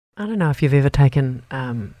I don't know if you've ever taken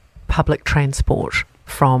public transport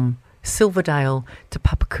from Silverdale to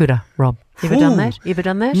Papakura, Rob. You ever done that? You ever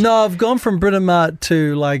done that? No, I've gone from Britomart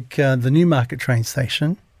to the Newmarket train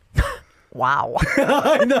station. Wow.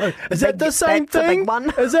 I know. Is that the same that's a thing? big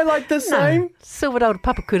one. Is that like the same? No. Silverdale to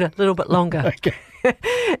Papakura, a little bit longer. Okay.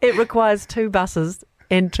 It requires 2 buses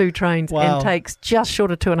and 2 trains Wow. and takes just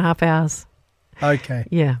short of 2.5 hours. Okay.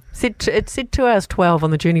 Yeah. It said 2 hours 12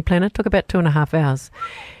 on the journey planner. It took about 2.5 hours.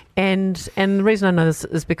 And the reason I know this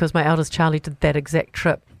is because my eldest Charlie did that exact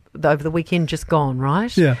trip over the weekend just gone,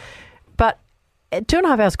 right? Yeah. But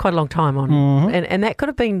 2.5 hours is quite a long time on, and that could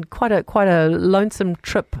have been quite a lonesome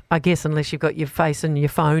trip, I guess, unless you've got your face in your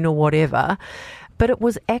phone or whatever. But it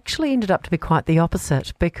was actually ended up to be quite the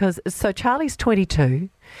opposite because Charlie's 22,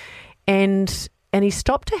 and he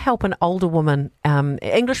stopped to help an older woman.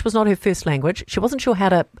 English was not her first language. She wasn't sure how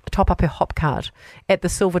to top up her hop card at the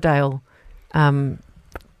Silverdale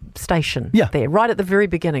station there, right at the very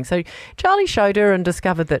beginning. So Charlie showed her and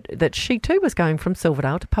discovered that she too was going from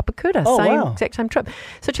Silverdale to Papakura, exact same trip.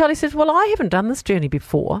 So Charlie says, well, I haven't done this journey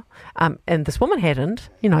before, and this woman hadn't,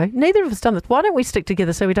 neither of us done this. Why don't we stick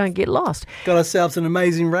together so we don't get lost? Got ourselves an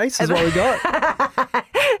amazing race is what we got.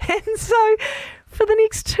 And so for the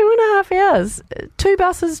next 2.5 hours, 2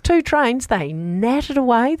 buses, 2 trains, they nattered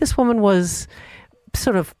away. This woman was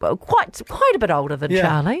sort of quite a bit older than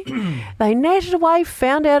Charlie. They nattered away,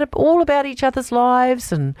 found out all about each other's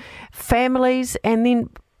lives and families, and then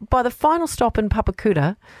by the final stop in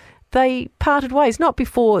Papakura, they parted ways. Not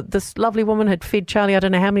before this lovely woman had fed Charlie, I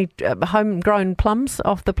don't know how many homegrown plums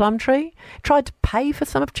off the plum tree, tried to pay for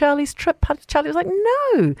some of Charlie's trip. Charlie was like,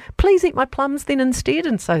 no, please eat my plums then instead.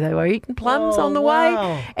 And so they were eating plums on the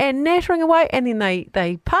way and nattering away. And then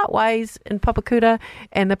they part ways in Papakura,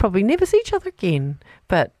 and they probably never see each other again.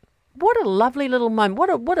 But what a lovely little moment.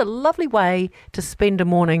 What a lovely way to spend a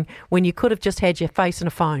morning when you could have just had your face in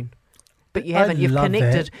a phone. But you haven't. You've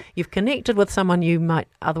connected. That. You've connected with someone you might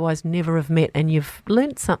otherwise never have met, and you've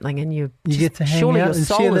learnt something, and you get to hang surely out your and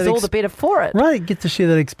soul is all the better for it. Right, get to share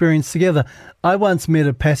that experience together. I once met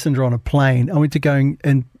a passenger on a plane. I went to go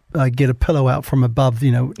and get a pillow out from above,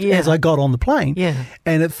 as I got on the plane,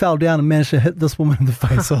 and it fell down and managed to hit this woman in the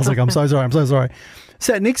face. So I was like, I'm so sorry.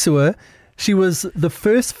 Sat next to her. She was the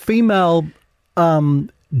first female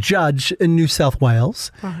judge in New South Wales.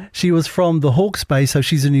 Right. She was from the Hawke's Bay, so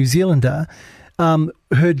she's a New Zealander.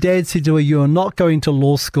 Her dad said to her, you're not going to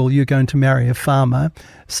law school, you're going to marry a farmer.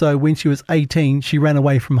 So when she was 18, she ran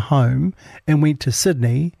away from home and went to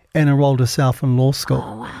Sydney and enrolled herself in law school.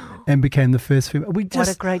 Oh, wow. And became the first female. What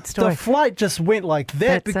a great story. The flight just went like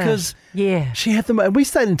that because she had them. And we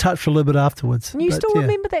stayed in touch for a little bit afterwards. And you still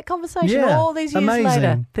remember that conversation all these years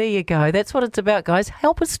later. There you go. That's what it's about, guys.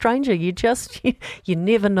 Help a stranger. You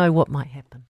never know what might happen.